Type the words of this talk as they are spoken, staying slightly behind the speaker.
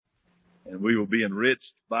And we will be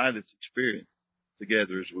enriched by this experience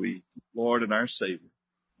together as we, Lord and our Savior,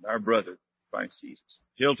 and our brother, Christ Jesus.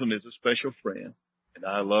 Hilton is a special friend, and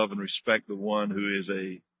I love and respect the one who is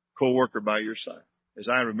a co-worker by your side. As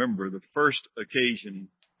I remember the first occasion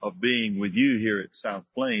of being with you here at South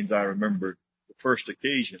Plains, I remember the first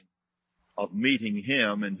occasion of meeting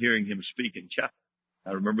him and hearing him speak in chapel.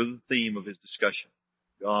 I remember the theme of his discussion,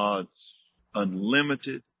 God's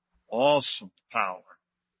unlimited, awesome power,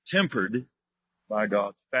 tempered by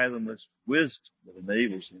God's fathomless wisdom that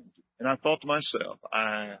enables him to. And I thought to myself,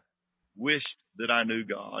 I wished that I knew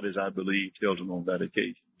God as I believed Hilton on that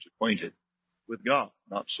occasion was acquainted with God,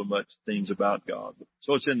 not so much things about God.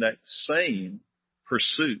 So it's in that same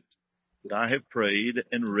pursuit that I have prayed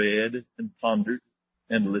and read and pondered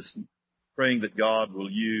and listened, praying that God will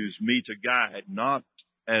use me to guide, not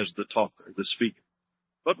as the talker, the speaker,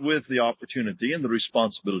 but with the opportunity and the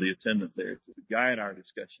responsibility attendant there to guide our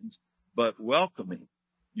discussions, but welcoming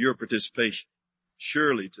your participation,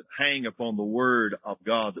 surely to hang upon the Word of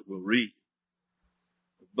God that we'll read.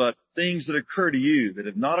 But things that occur to you that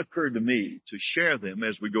have not occurred to me, to share them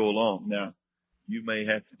as we go along. Now, you may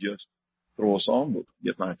have to just throw us on to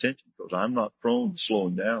get my attention, because I'm not prone to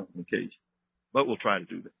slowing down on occasion. But we'll try to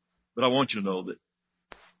do that. But I want you to know that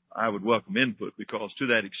I would welcome input, because to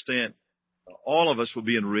that extent, all of us will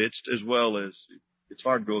be enriched, as well as it's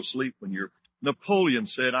hard to go to sleep when you're. Napoleon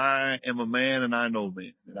said, I am a man and I know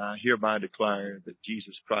men, and I hereby declare that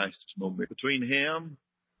Jesus Christ is no man. Between him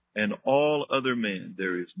and all other men,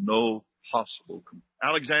 there is no possible comparison.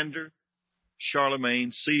 Alexander,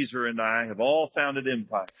 Charlemagne, Caesar, and I have all founded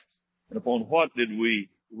empires. And upon what did we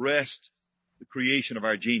rest the creation of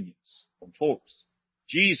our genius? On force.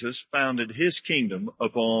 Jesus founded his kingdom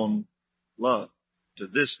upon love. To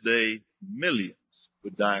this day, millions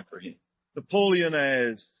would die for him. Napoleon,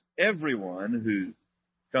 as everyone who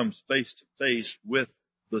comes face to face with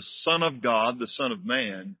the Son of God, the Son of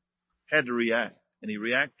Man, had to react. And he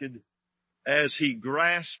reacted as he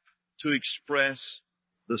grasped to express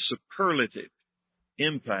the superlative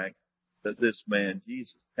impact that this man,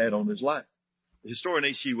 Jesus, had on his life. The historian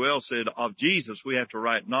H.G. Wells said, of Jesus, we have to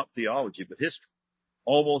write not theology, but history.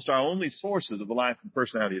 Almost our only sources of the life and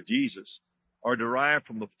personality of Jesus are derived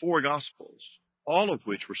from the four Gospels, all of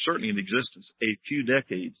which were certainly in existence a few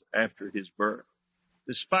decades after his birth.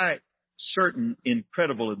 Despite certain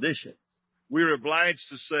incredible additions, we're obliged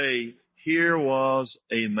to say, here was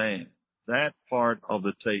a man. That part of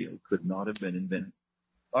the tale could not have been invented.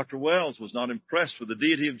 Dr. Wells was not impressed with the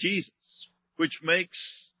deity of Jesus, which makes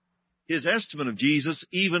his estimate of Jesus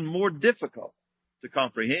even more difficult to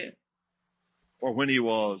comprehend. For when he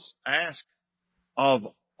was asked of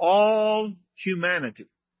all humanity,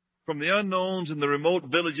 from the unknowns in the remote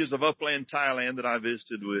villages of upland Thailand that I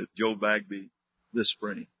visited with Joe Bagby this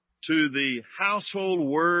spring, to the household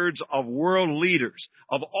words of world leaders,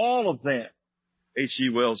 of all of them, H.G.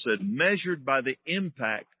 Wells said, measured by the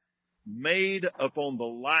impact made upon the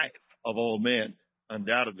life of all men,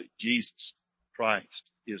 undoubtedly Jesus Christ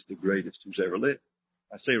is the greatest who's ever lived.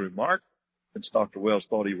 I say remark, since Dr. Wells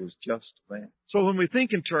thought he was just a man. So when we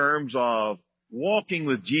think in terms of walking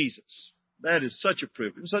with Jesus, that is such a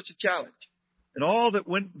privilege, such a challenge. And all that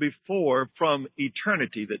went before from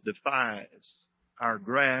eternity that defies our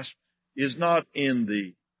grasp is not in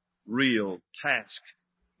the real task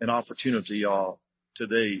and opportunity of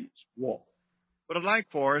today's walk. But I'd like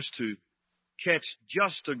for us to catch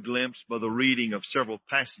just a glimpse by the reading of several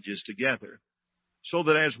passages together, so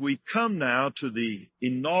that as we come now to the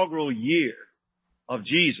inaugural year of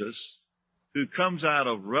Jesus, who comes out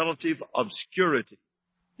of relative obscurity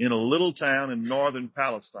in a little town in northern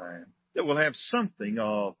Palestine, that will have something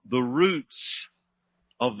of the roots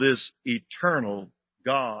of this eternal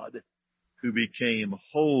God who became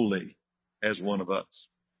holy as one of us.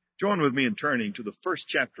 Join with me in turning to the first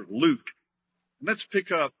chapter of Luke. And let's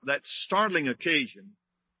pick up that startling occasion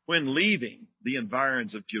when leaving the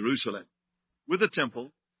environs of Jerusalem with the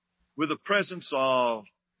temple, with the presence of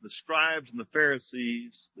the scribes and the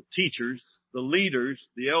Pharisees, the teachers, the leaders,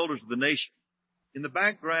 the elders of the nation, in the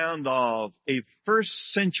background of a first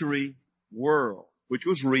century world, which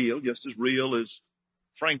was real, just as real as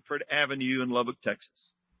Frankfurt Avenue in Lubbock, Texas,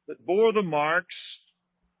 that bore the marks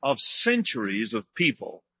of centuries of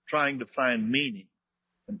people trying to find meaning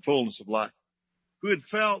and fullness of life, who had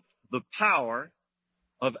felt the power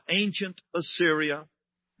of ancient Assyria,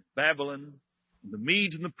 Babylon, the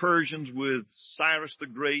Medes and the Persians with Cyrus the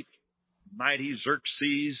Great, mighty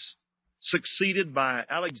Xerxes, succeeded by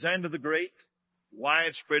Alexander the Great,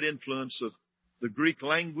 widespread influence of the Greek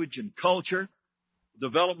language and culture,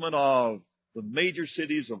 development of the major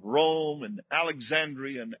cities of Rome and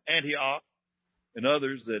Alexandria and Antioch and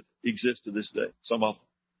others that exist to this day, some of them,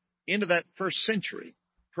 into that first century,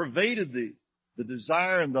 pervaded the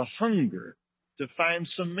desire and the hunger to find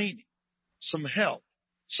some meaning, some help,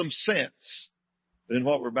 some sense. But in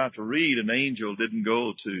what we're about to read, an angel didn't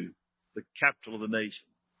go to the capital of the nation,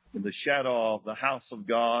 in the shadow of the house of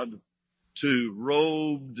God, to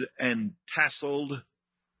robed and tasseled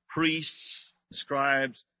priests,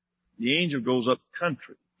 scribes. The angel goes up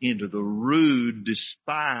country into the rude,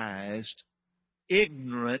 despised,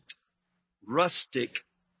 ignorant, rustic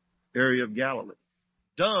area of Galilee.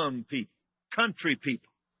 Dumb people, country people.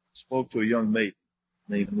 Spoke to a young maiden.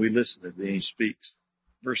 And we listen as the angel speaks.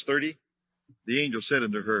 Verse 30, the angel said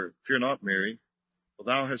unto her, Fear not, Mary, for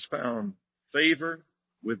thou hast found favor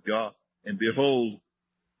with God. And behold,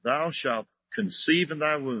 thou shalt conceive in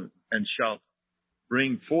thy womb, and shalt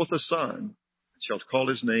bring forth a son, and shalt call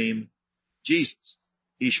his name Jesus.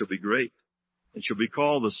 He shall be great, and shall be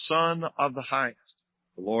called the Son of the Highest.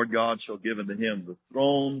 The Lord God shall give unto him the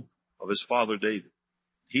throne of his father David.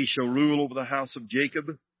 He shall rule over the house of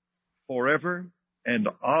Jacob forever, and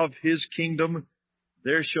of his kingdom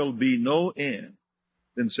there shall be no end.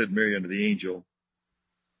 Then said Mary unto the angel,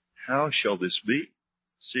 How shall this be,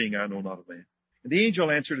 seeing I know not a man? And the angel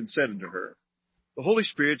answered and said unto her, The Holy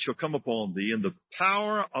Spirit shall come upon thee, and the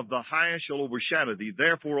power of the Highest shall overshadow thee.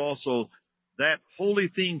 Therefore also that holy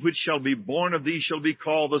thing which shall be born of thee shall be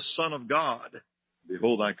called the Son of God.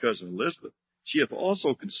 Behold, thy cousin Elizabeth, she hath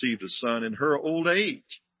also conceived a son in her old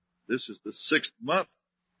age. This is the 6th month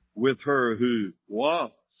with her who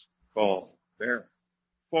was called barren.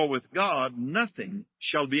 For with God nothing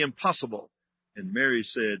shall be impossible. And Mary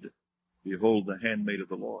said, Behold, the handmaid of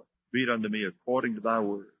the Lord. Be it unto me according to thy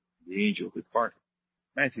word. The angel departed.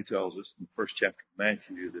 Matthew tells us in the first chapter of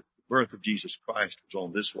Matthew that the birth of Jesus Christ was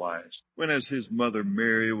on this wise. When as his mother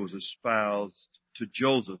Mary was espoused to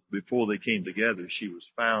Joseph before they came together, she was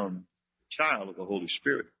found the child of the Holy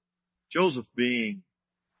Spirit. Joseph, being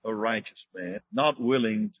a righteous man, not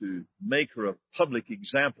willing to make her a public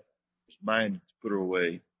example, was minded to put her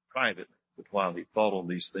away privately. But while he thought on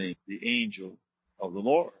these things, the angel of the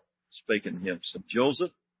Lord spake unto him, saying,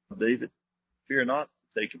 Joseph, David, fear not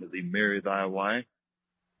to take unto thee Mary thy wife,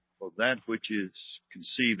 for that which is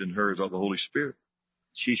conceived in her is of the Holy Spirit.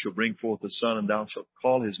 She shall bring forth a son, and thou shalt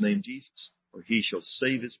call his name Jesus, for he shall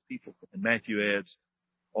save his people. And Matthew adds,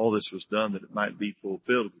 all this was done that it might be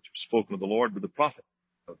fulfilled, which was spoken of the Lord by the prophet.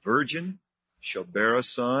 A virgin shall bear a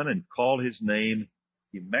son, and call his name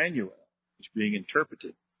Emmanuel, which being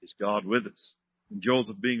interpreted is God with us. And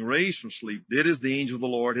Joseph, being raised from sleep, did as the angel of the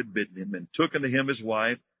Lord had bidden him, and took unto him his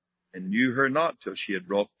wife, and knew her not till she had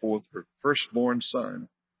brought forth her firstborn son.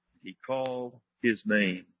 He called his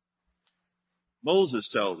name. Moses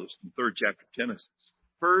tells us in the 3rd chapter of Genesis,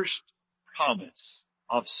 first promise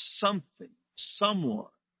of something, someone,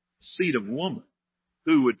 seed of woman,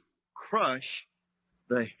 who would crush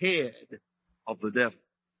the head of the devil.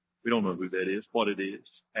 We don't know who that is, what it is.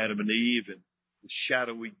 Adam and Eve and the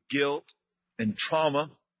shadowy guilt and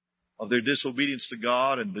trauma of their disobedience to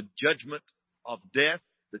God and the judgment of death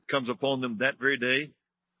that comes upon them that very day.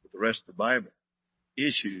 But the rest of the Bible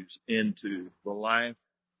issues into the life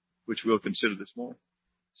which we'll consider this morning.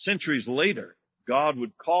 Centuries later, God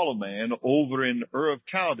would call a man over in Ur of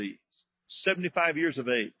Chaldees, 75 years of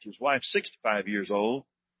age, his wife 65 years old.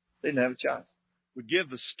 They didn't have a child. Would give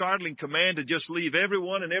the startling command to just leave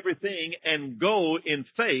everyone and everything and go in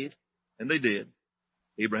faith, and they did.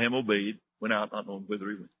 Abraham obeyed, went out not knowing whither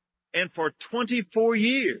he went. And for 24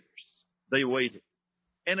 years, they waited.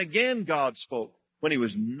 And again God spoke when he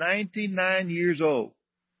was 99 years old.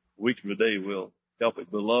 A week from today, we'll help a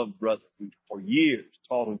beloved brother who for years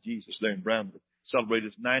taught of Jesus there in Brownwood celebrate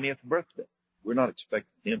his 90th birthday. We're not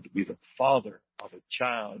expecting him to be the father of a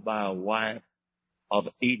child by a wife of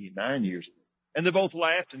 89 years old. And they both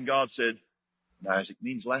laughed, and God said, and Isaac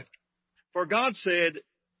means laughter. For God said,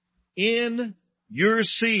 in your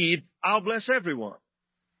seed, I'll bless everyone.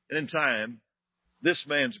 And in time, this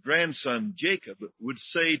man's grandson, Jacob, would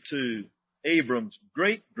say to Abram's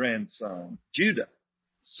great-grandson, Judah,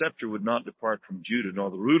 the scepter would not depart from Judah, nor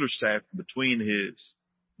the ruler's staff from between his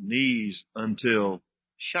knees until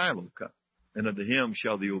Shiloh come. And unto him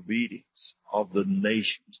shall the obedience of the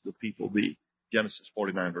nations, the people be. Genesis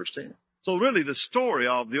 49, verse 10. So really the story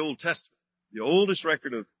of the Old Testament, the oldest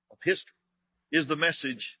record of history, is the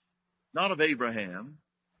message not of Abraham,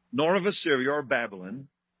 nor of Assyria or Babylon,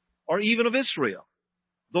 or even of Israel.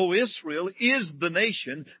 Though Israel is the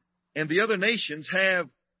nation, and the other nations have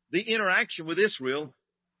the interaction with Israel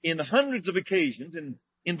in hundreds of occasions and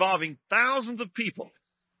involving thousands of people.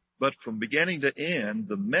 But from beginning to end,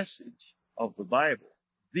 the message of the Bible,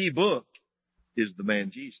 the book, is the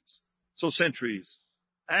man Jesus. So centuries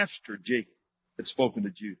after Jacob had spoken to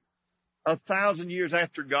Judah, 1,000 years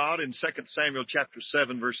after God in 2 Samuel chapter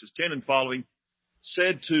 7 verses 10 and following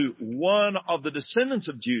said to one of the descendants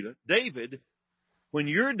of Judah, David, when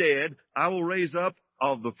you're dead, I will raise up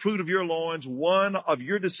of the fruit of your loins one of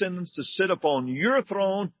your descendants to sit upon your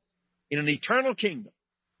throne in an eternal kingdom.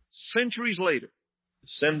 Centuries later,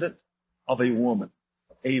 descendant of a woman,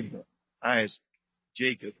 Abraham, Isaac,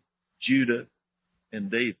 Jacob, Judah, and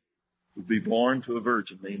David, would be born to a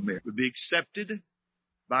virgin named Mary, would be accepted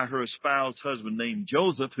by her espoused husband named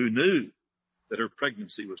Joseph, who knew that her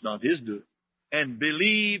pregnancy was not his doing, and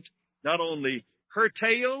believed not only her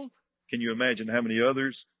tale, can you imagine how many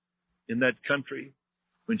others in that country,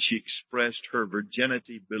 when she expressed her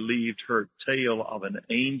virginity, believed her tale of an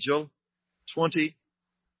angel?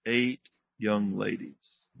 28 young ladies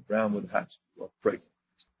in Brownwood High School are pregnant.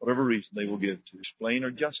 Whatever reason they will give to explain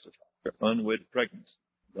or justify their unwed pregnancy.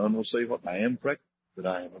 None will say, well, I am pregnant, but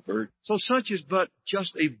I am a virgin. So such is but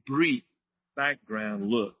just a brief background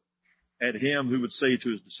look at him who would say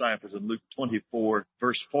to his disciples in Luke 24,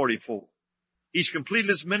 verse 44, he's completed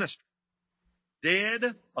his ministry.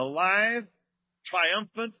 Dead, alive,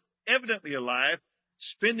 triumphant, evidently alive,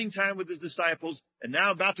 spending time with his disciples, and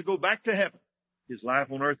now about to go back to heaven. His life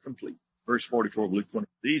on earth complete. Verse 44 of Luke 20.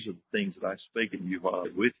 These are the things that I spake unto you while I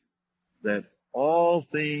was with you, that all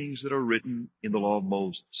things that are written in the law of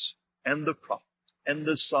Moses, and the prophets, and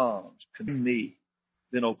the Psalms, concerning me.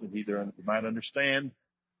 Then opened he their they might understand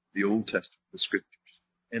the Old Testament, the Scriptures,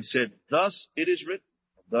 and said, thus it is written,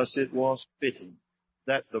 thus it was fitting,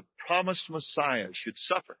 that the promised Messiah should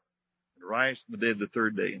suffer and rise from the dead the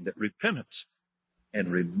third day, and that repentance and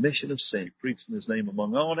remission of sin preached in his name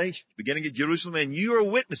among all nations, beginning at Jerusalem, and you are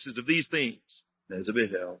witnesses of these things. As a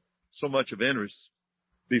beheld, so much of interest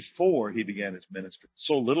before he began his ministry.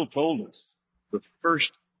 So little told us. The first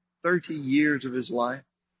 30 years of his life,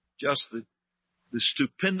 just the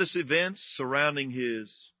stupendous events surrounding his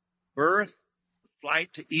birth, the flight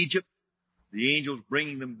to Egypt, the angels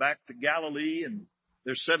bringing them back to Galilee, and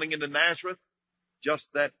they're settling into Nazareth. Just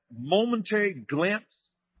that momentary glimpse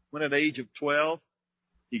when at the age of 12,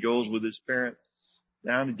 he goes with his parents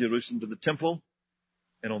down to Jerusalem to the temple.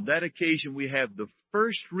 And on that occasion, we have the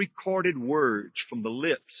first recorded words from the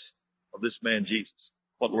lips of this man Jesus.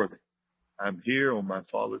 What were they? I'm here on my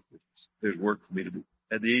Father's business. There's work for me to do.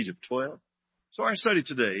 At the age of 12. So our study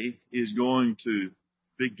today is going to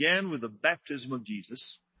begin with the baptism of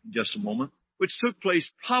Jesus in just a moment, which took place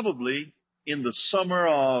probably in the summer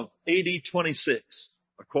of AD 26,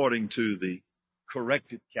 according to the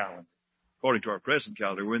corrected calendar. According to our present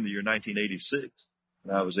calendar, we're in the year 1986.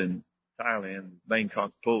 And I was in Thailand,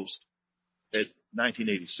 Bangkok Post, at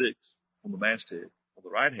 1986 on the masthead. On the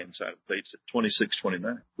right-hand side of the page, at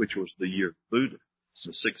 2629, which was the year of Buddha. It's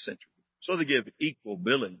the 6th century. So they give equal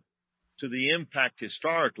billing to the impact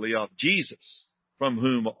historically of Jesus, from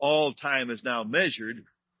whom all time is now measured,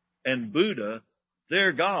 and Buddha,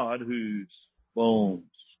 their God, whose bones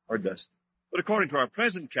are dusty. But according to our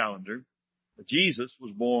present calendar, Jesus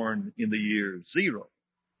was born in the year 0.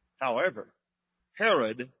 However,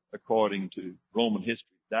 Herod, according to Roman history,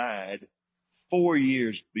 died 4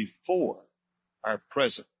 years before our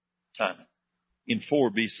present time, in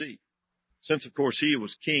 4 BC. Since, of course, he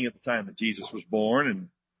was king at the time that Jesus was born, and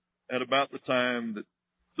at about the time that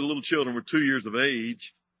the little children were 2 years of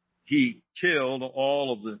age, he killed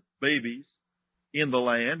all of the babies in the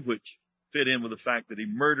land, which fit in with the fact that he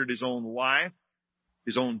murdered his own wife,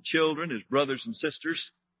 his own children, his brothers and sisters.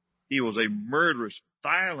 He was a murderous,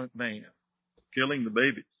 violent man, killing the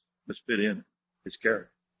babies. This fit in his character.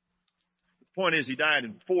 The point is, he died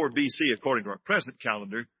in 4 BC according to our present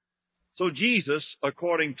calendar. So Jesus,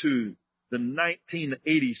 according to the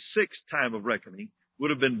 1986 time of reckoning, would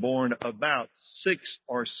have been born about 6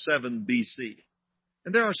 or 7 BC.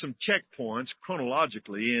 And there are some checkpoints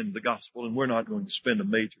chronologically in the gospel, and we're not going to spend a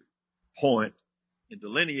major point in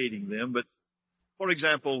delineating them. But, for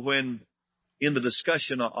example, when in the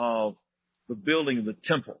discussion of the building of the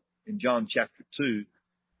temple in John chapter 2,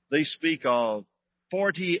 they speak of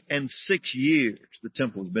 46 years the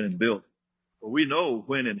temple has been in building. Well, we know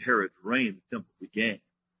when in Herod's reign the temple began.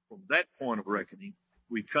 From that point of reckoning,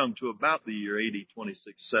 we come to about the year AD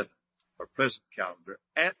 26-7, our present calendar,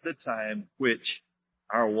 at the time which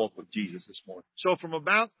our walk with Jesus this morning. So from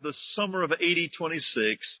about the summer of AD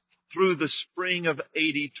 26 through the spring of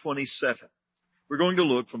AD 27, we're going to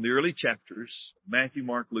look from the early chapters, Matthew,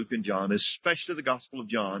 Mark, Luke, and John, especially the Gospel of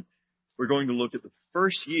John. We're going to look at the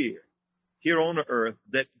first year here on the earth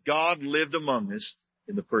that God lived among us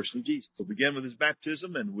in the person of Jesus. We'll begin with his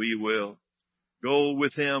baptism, and we will go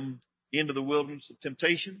with him into the wilderness of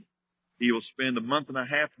temptation. He will spend a month and a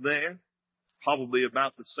half there, probably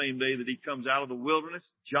about the same day that he comes out of the wilderness.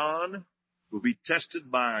 John will be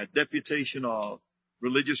tested by a deputation of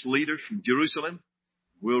religious leaders from Jerusalem.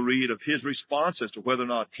 We'll read of his response as to whether or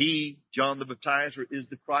not he, John the Baptizer, is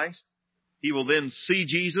the Christ. He will then see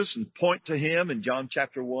Jesus and point to him in John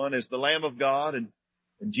chapter 1 as the Lamb of God. And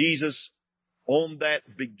Jesus, on that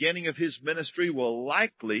beginning of his ministry, will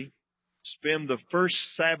likely spend the first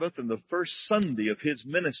Sabbath and the first Sunday of his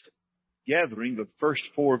ministry gathering the first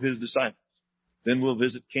 4 of his disciples. Then we'll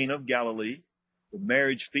visit Cana of Galilee, the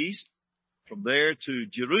marriage feast. From there to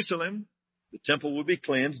Jerusalem, the temple will be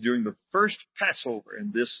cleansed during the first Passover.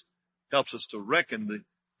 And this helps us to reckon the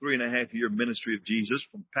 3.5-year ministry of Jesus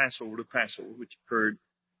from Passover to Passover, which occurred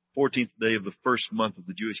 14th day of the first month of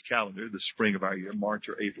the Jewish calendar, the spring of our year, March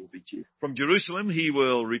or April of each year. From Jerusalem, he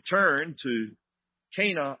will return to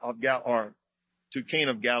Cana of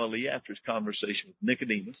Galilee after his conversation with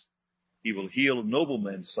Nicodemus. He will heal a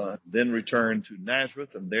nobleman's son, then return to Nazareth,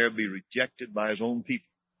 and there be rejected by his own people.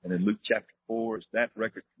 And in Luke chapter 4, as that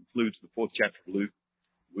record concludes the 4th chapter of Luke,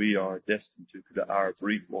 we are destined to our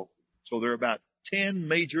brief walk. So there are about 10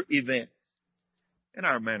 major events. And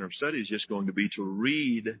our manner of study is just going to be to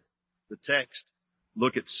read the text,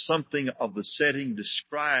 look at something of the setting,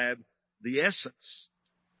 describe the essence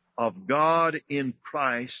of God in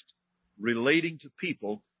Christ relating to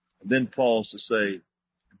people, and then pause to say,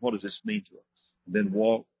 what does this mean to us? And then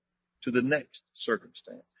walk to the next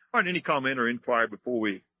circumstance. All right, any comment or inquiry before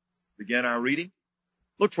we begin our reading?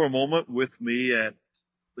 Look for a moment with me at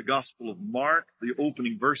the Gospel of Mark, the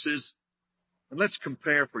opening verses, and let's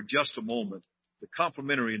compare for just a moment the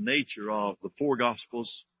complementary nature of the 4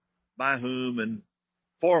 Gospels, by whom and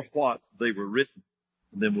for what they were written,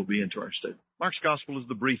 and then we'll be into our study. Mark's Gospel is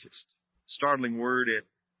the briefest. Startling word at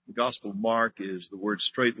the Gospel of Mark is the word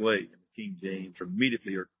straightway in the King James, or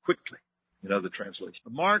immediately or quickly in other translations.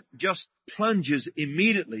 Mark just plunges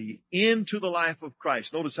immediately into the life of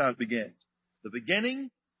Christ. Notice how it begins. The beginning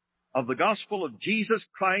of the gospel of Jesus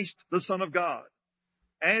Christ, the Son of God.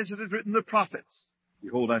 As it is written in the prophets,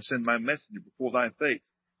 behold, I send my messenger before thy face,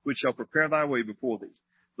 which shall prepare thy way before thee.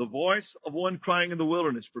 The voice of one crying in the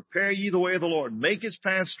wilderness, prepare ye the way of the Lord, make his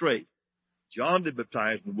path straight. John did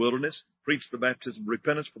baptize in the wilderness, preached the baptism of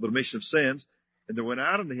repentance for the remission of sins. And there went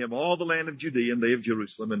out unto him all the land of Judea and they of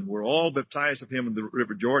Jerusalem, and were all baptized of him in the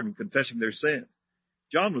river Jordan, confessing their sins.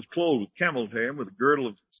 John was clothed with camel's hair, and with a girdle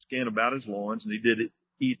of skin about his loins, and he did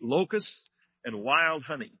eat locusts and wild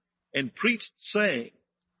honey, and preached, saying,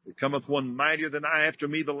 There cometh one mightier than I after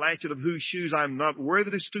me, the latchet of whose shoes I am not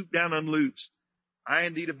worthy to stoop down and loose. I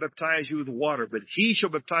indeed have baptized you with water, but he shall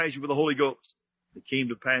baptize you with the Holy Ghost. It came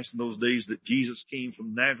to pass in those days that Jesus came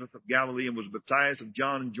from Nazareth of Galilee and was baptized of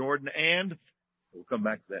John in Jordan, and we'll come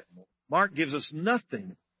back to that in a moment. Mark gives us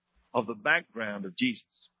nothing of the background of Jesus.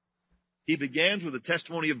 He begins with the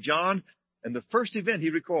testimony of John, and the first event he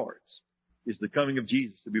records is the coming of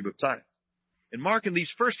Jesus to be baptized. And Mark, in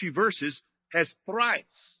these first few verses, has thrice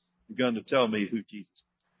begun to tell me who Jesus is.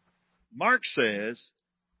 Mark says,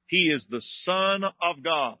 he is the Son of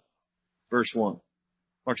God. Verse 1.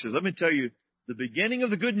 Mark says, let me tell you the beginning of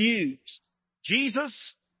the good news.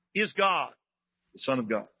 Jesus is God, the Son of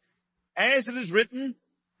God. As it is written,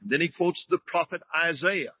 and then he quotes the prophet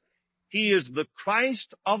Isaiah. He is the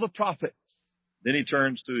Christ of the prophets. Then he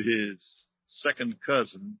turns to his second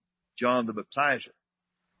cousin, John the Baptizer,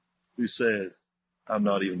 who says, I'm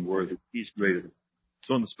not even worthy. He's greater than me.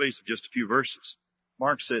 So in the space of just a few verses,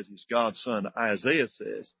 Mark says he's God's son. Isaiah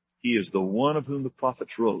says he is the one of whom the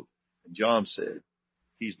prophets wrote. And John said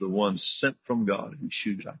he's the one sent from God whose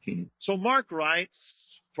shoes I came. So Mark writes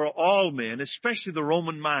for all men, especially the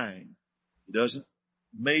Roman mind. He doesn't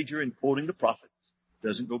major in quoting the prophets. He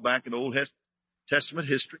doesn't go back in Old Testament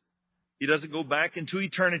history. He doesn't go back into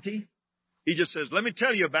eternity. He just says, let me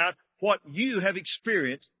tell you about what you have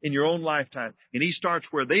experienced in your own lifetime. And he starts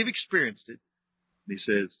where they've experienced it. And he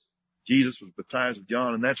says, Jesus was baptized of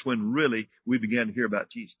John, and that's when really we began to hear about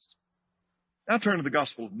Jesus. Now turn to the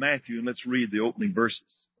Gospel of Matthew, and let's read the opening verses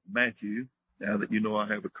of Matthew, now that you know I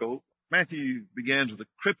have a cold. Matthew begins with a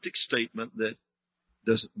cryptic statement that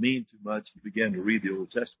doesn't mean too much. You began to read the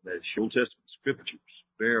Old Testament. As Old Testament scriptures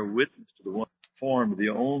bear witness to the one formed the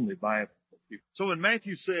only Bible. So when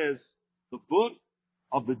Matthew says, the book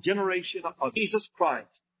of the generation of Jesus Christ,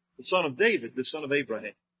 the son of David, the son of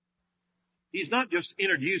Abraham, he's not just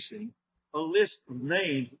introducing a list of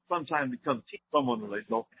names that sometime become someone related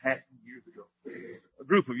to years ago. A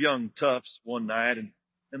group of young toughs one night,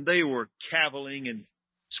 and they were caviling and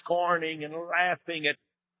scorning and laughing at,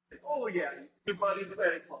 oh yeah, everybody's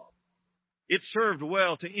Santa Claus. It served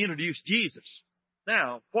well to introduce Jesus.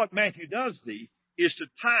 Now, what Matthew does is to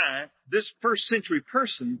tie this first century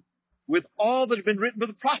person with all that had been written by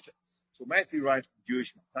the prophets. So Matthew writes to the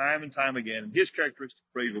Jewish time and time again, and his characteristic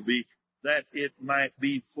phrase will be that it might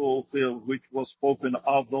be fulfilled which was spoken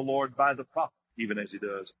of the Lord by the prophet, even as he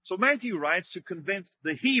does. So Matthew writes to convince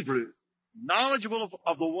the Hebrew, knowledgeable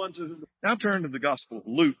of the ones who... Now turn to the Gospel of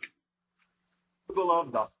Luke. The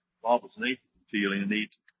beloved doctor, Bob was an atheist, feeling a need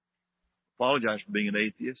to apologize for being an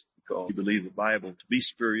atheist because he believed the Bible to be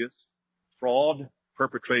spurious, fraud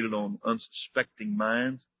perpetrated on unsuspecting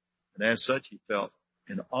minds, and as such he felt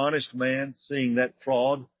an honest man, seeing that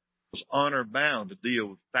fraud, was honor bound to deal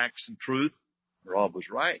with facts and truth. Rob was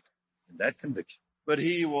right in that conviction. But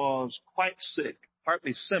he was quite sick.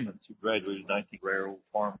 Hartley Simmons, who graduated in 19, rare old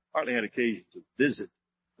farmer, hardly had occasion to visit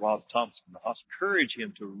Rob Thompson in the hospital, encouraged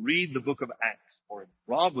him to read the book of Acts for him.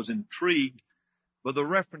 Rob was intrigued by the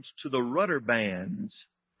reference to the rudder bands,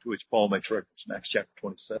 to which Paul makes reference in Acts chapter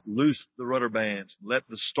 27. Loose the rudder bands, let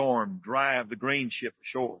the storm drive the grain ship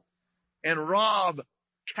ashore. And Rob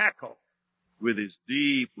cackled with his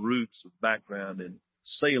deep roots of background in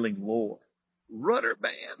sailing lore. Rudder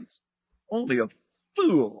bands. Only a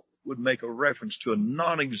fool would make a reference to a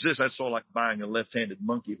non-existent. That's all like buying a left-handed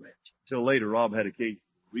monkey wrench. Until later, Rob had occasion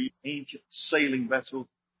to read ancient sailing vessels.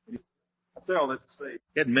 I say all that to say,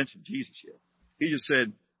 he hadn't mentioned Jesus yet. He just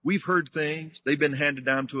said, we've heard things. They've been handed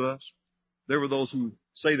down to us. There were those who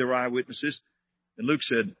say they're eyewitnesses. And Luke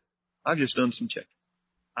said, I've just done some checking.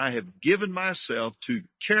 I have given myself to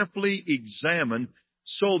carefully examine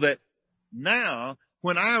so that now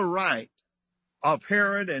when I write of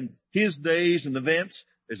Herod and his days and events,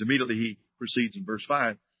 as immediately he proceeds in verse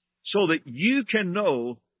 5, so that you can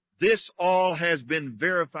know this all has been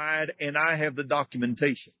verified and I have the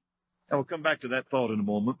documentation. And we'll come back to that thought in a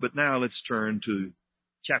moment, but now let's turn to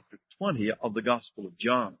chapter 20 of the Gospel of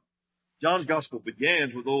John. John's Gospel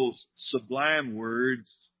begins with those sublime words,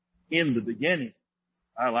 in the beginning.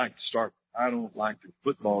 I don't like the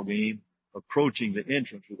football game approaching the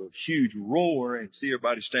entrance with a huge roar and see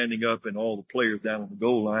everybody standing up and all the players down on the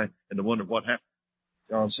goal line and to wonder what happened.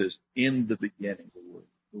 John says, in the beginning, the Word.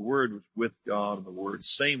 The Word was with God, and the Word,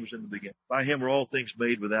 same was in the beginning. By Him were all things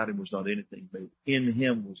made. Without Him was not anything made. In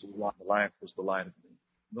Him was the light. The life was the light of men.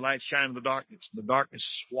 The light shined in the darkness, and the darkness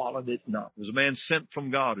swallowed it not. There was a man sent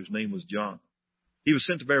from God whose name was John. He was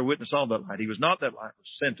sent to bear witness of that light. He was not that light,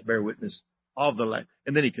 was sent to bear witness of the light.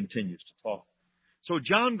 And then he continues to talk. So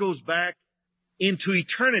John goes back into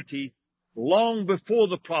eternity long before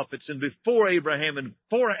the prophets and before Abraham and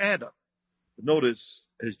before Adam. But notice,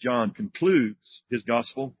 as John concludes his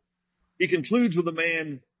gospel, he concludes with a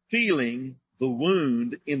man feeling the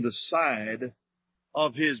wound in the side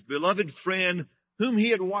of his beloved friend whom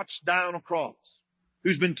he had watched die on a cross,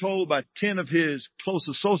 who's been told by 10 of his close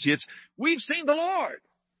associates, we've seen the Lord.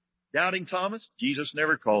 Doubting Thomas, Jesus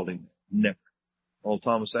never called him. Never. All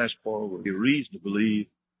Thomas asked for was a reason to believe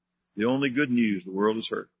the only good news the world has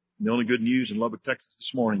heard. And the only good news in Lubbock, Texas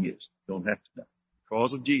this morning is you don't have to die.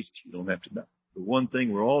 Because of Jesus, you don't have to die. The one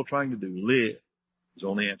thing we're all trying to do, live, is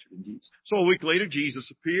only answered in Jesus. So a week later,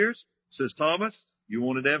 Jesus appears, says, Thomas, you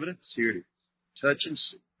wanted evidence? Here it is. Touch and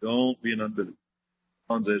see. Don't be an unbeliever.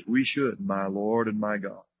 John says, we should, my Lord and my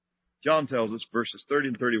God. John tells us, verses 30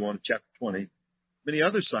 and 31 of chapter 20, many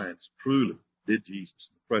other signs truly did Jesus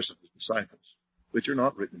in the presence of his disciples, which are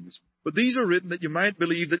not written in this book. But these are written that you might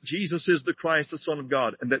believe that Jesus is the Christ, the Son of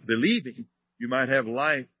God, and that believing you might have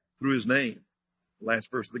life through his name. The last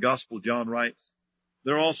verse of the gospel, John writes,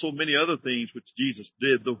 there are also many other things which Jesus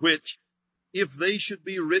did, the which, if they should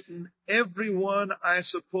be written, every one, I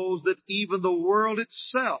suppose that even the world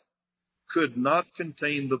itself could not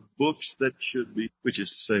contain the books that should be, which is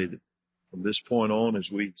to say that from this point on, as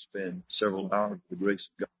we spend several hours with the grace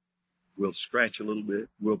of God, we'll scratch a little bit,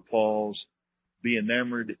 we'll pause, be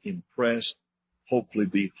enamored, impressed, hopefully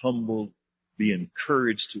be humbled, be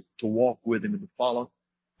encouraged to walk with him and to follow,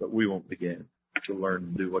 but we won't begin to learn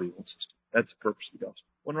and do what he wants us to. That's the purpose of the gospel.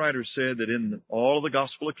 One writer said that in all of the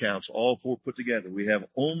gospel accounts, all four put together, we have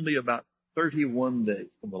only about 31 days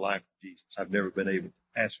from the life of Jesus. I've never been able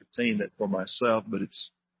to ascertain that for myself, but it's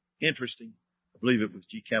interesting. I believe it was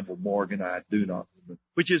G. Campbell Morgan. I do not remember.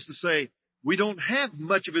 Which is to say, we don't have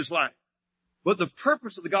much of his life. But the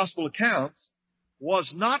purpose of the gospel accounts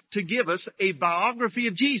was not to give us a biography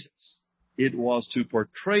of Jesus. It was to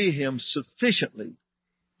portray him sufficiently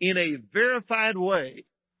in a verified way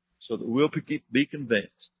so that we'll be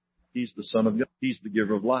convinced he's the Son of God. He's the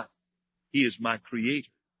giver of life. He is my creator.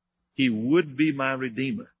 He would be my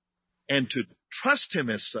redeemer. And to trust him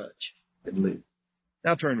as such and live.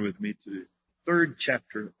 Now turn with me to the 3rd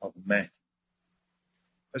chapter of Matthew.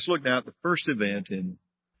 Let's look now at the first event in the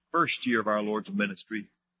first year of our Lord's ministry,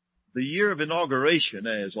 the year of inauguration,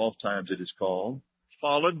 as oftentimes it is called,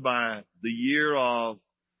 followed by the year of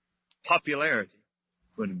popularity,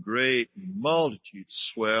 when great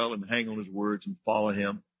multitudes swell and hang on his words and follow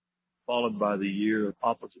him, followed by the year of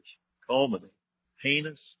opposition, culminating,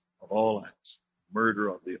 heinous of all acts, murder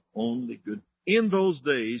of the only good. In those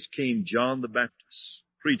days came John the Baptist,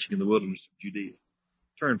 preaching in the wilderness of Judea.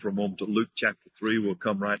 Turn for a moment to Luke chapter 3. We'll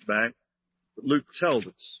come right back. But Luke tells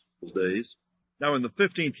us those days. Now in the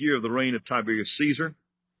 15th year of the reign of Tiberius Caesar,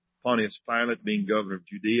 Pontius Pilate being governor of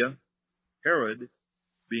Judea, Herod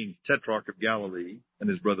being tetrarch of Galilee, and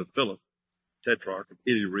his brother Philip, tetrarch of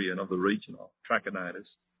Iturea and of the region of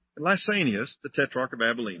Trachonitis, and Lysanias, the tetrarch of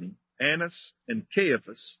Abilene, Annas and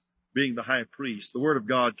Caiaphas being the high priest, the word of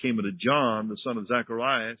God came unto John, the son of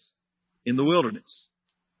Zacharias, in the wilderness.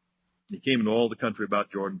 He came into all the country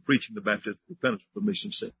about Jordan, preaching the baptism of repentance for the remission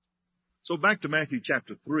of sin. So back to Matthew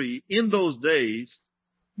chapter 3. In those days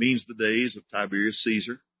means the days of Tiberius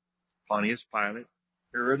Caesar, Pontius Pilate,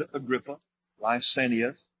 Herod Agrippa,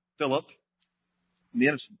 Lysanias, Philip. And the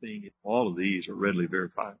innocent thing, all of these are readily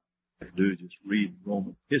verified. I do just read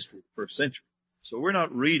Roman history of the first century. So we're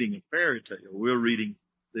not reading a fairy tale. We're reading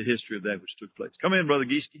the history of that which took place. Come in, Brother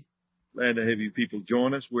Gieske. Glad to have you people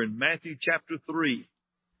join us. We're in Matthew chapter 3.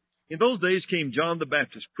 In those days came John the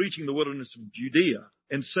Baptist, preaching the wilderness of Judea,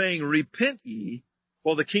 and saying, Repent ye,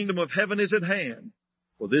 for the kingdom of heaven is at hand.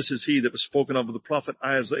 For this is he that was spoken of the prophet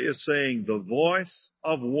Isaiah, saying, The voice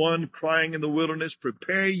of one crying in the wilderness,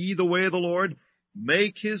 Prepare ye the way of the Lord,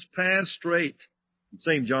 make his path straight. And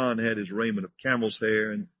St. John had his raiment of camel's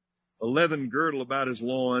hair, and a leathern girdle about his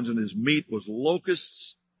loins, and his meat was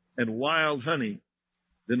locusts and wild honey.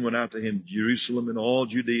 Then went out to him Jerusalem and all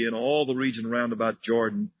Judea and all the region round about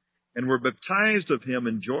Jordan, and were baptized of him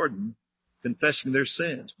in Jordan, confessing their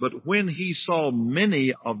sins. But when he saw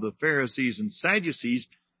many of the Pharisees and Sadducees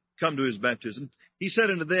come to his baptism, he said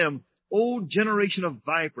unto them, O generation of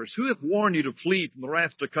vipers, who hath warned you to flee from the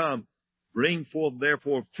wrath to come? Bring forth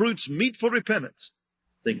therefore fruits meet for repentance.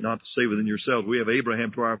 Think not to say within yourselves, We have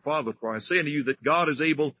Abraham to our father. For I say unto you that God is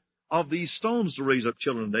able of these stones to raise up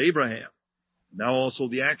children unto Abraham. Now also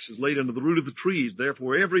the axe is laid under the root of the trees.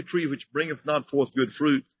 Therefore every tree which bringeth not forth good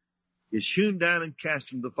fruit is hewn down and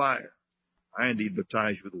cast into the fire. I indeed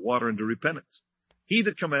baptize you with water unto repentance. He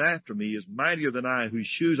that cometh after me is mightier than I, whose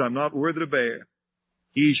shoes I am not worthy to bear.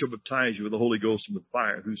 He shall baptize you with the Holy Ghost and with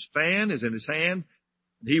fire, whose fan is in his hand,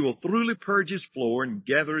 and he will thoroughly purge his floor and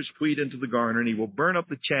gather his wheat into the garner, and he will burn up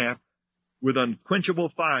the chaff with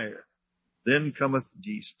unquenchable fire. Then cometh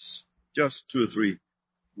Jesus. Just 2 or 3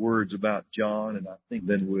 words about John, and I think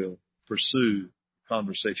then we'll pursue the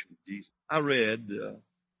conversation with Jesus. I read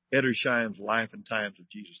Edersheim's Life and Times of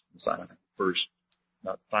Jesus the Messiah, first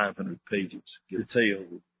about 500 pages,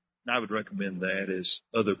 detailed. And I would recommend that as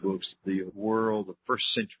other books, the world, the first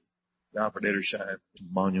century. Alfred Edersheim,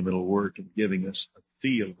 monumental work in giving us a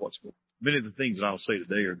feel of what's going on. Many of the things that I'll say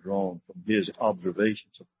today are drawn from his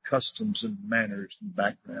observations of customs and manners and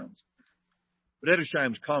backgrounds. But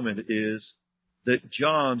Edersheim's comment is that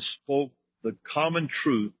John spoke the common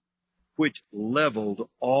truth which leveled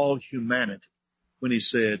all humanity when he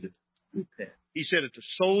said, repent. He said it to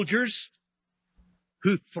soldiers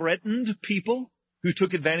who threatened people, who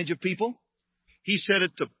took advantage of people. He said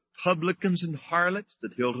it to publicans and harlots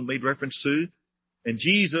that Hilton made reference to. And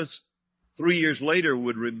Jesus, 3 years later,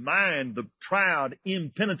 would remind the proud,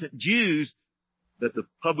 impenitent Jews that the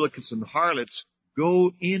publicans and harlots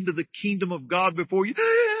go into the kingdom of God before you.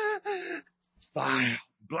 Vile,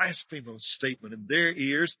 blasphemous statement in their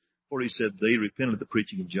ears. For he said, they repented of the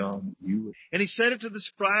preaching of John. And he said it to the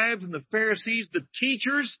scribes and the Pharisees, the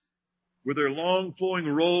teachers, with their long flowing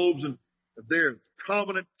robes and their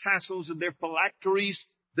prominent tassels and their phylacteries,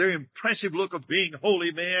 their impressive look of being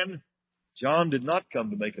holy men. John did not come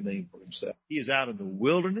to make a name for himself. He is out in the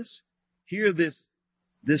wilderness. Here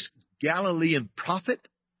this Galilean prophet,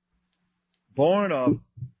 born of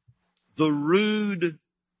the rude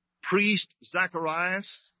priest Zacharias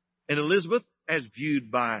and Elizabeth, as viewed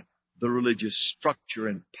by the religious structure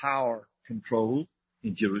and power control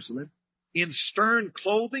in Jerusalem, in stern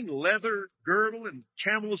clothing, leather girdle, and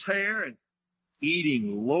camel's hair, and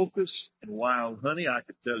eating locusts and wild honey. I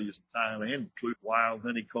could tell you some Thailand include wild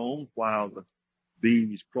honeycombs while the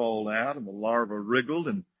bees crawled out and the larvae wriggled,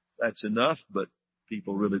 and that's enough, but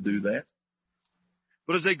people really do that.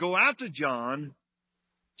 But as they go out to John,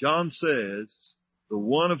 John says, the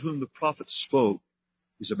one of whom the prophet spoke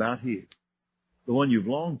is about here, the one you've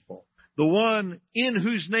longed for. The one in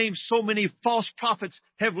whose name so many false prophets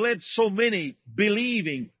have led so many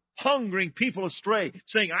believing, hungering people astray,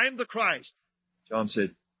 saying, I'm the Christ. John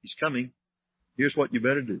said, He's coming. Here's what you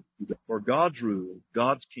better do. For God's rule,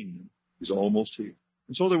 God's kingdom is almost here.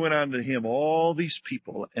 And so they went out to him, all these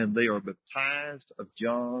people, and they are baptized of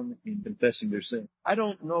John in confessing their sin. I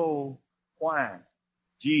don't know why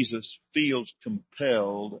Jesus feels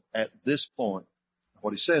compelled at this point.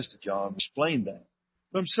 What he says to John, explain that.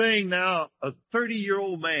 But I'm saying now, a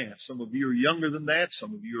 30-year-old man, some of you are younger than that,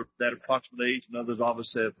 some of you are that approximate age, and others of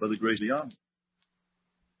us have Brother Grace beyond.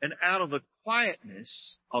 And out of the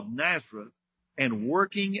quietness of Nazareth and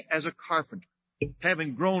working as a carpenter,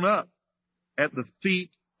 having grown up at the feet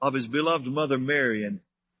of his beloved mother Mary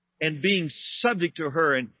and being subject to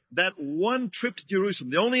her, and that one trip to Jerusalem,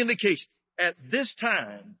 the only indication, at this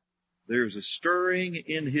time, there's a stirring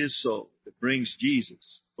in his soul that brings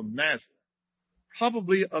Jesus from Nazareth,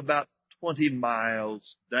 probably about 20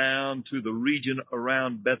 miles down to the region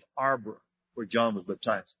around Beth Arbor, where John was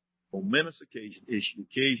baptized. Momentous occasion, the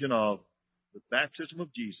occasion of the baptism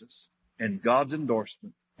of Jesus and God's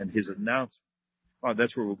endorsement and his announcement. All right,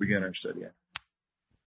 that's where we'll begin our study at.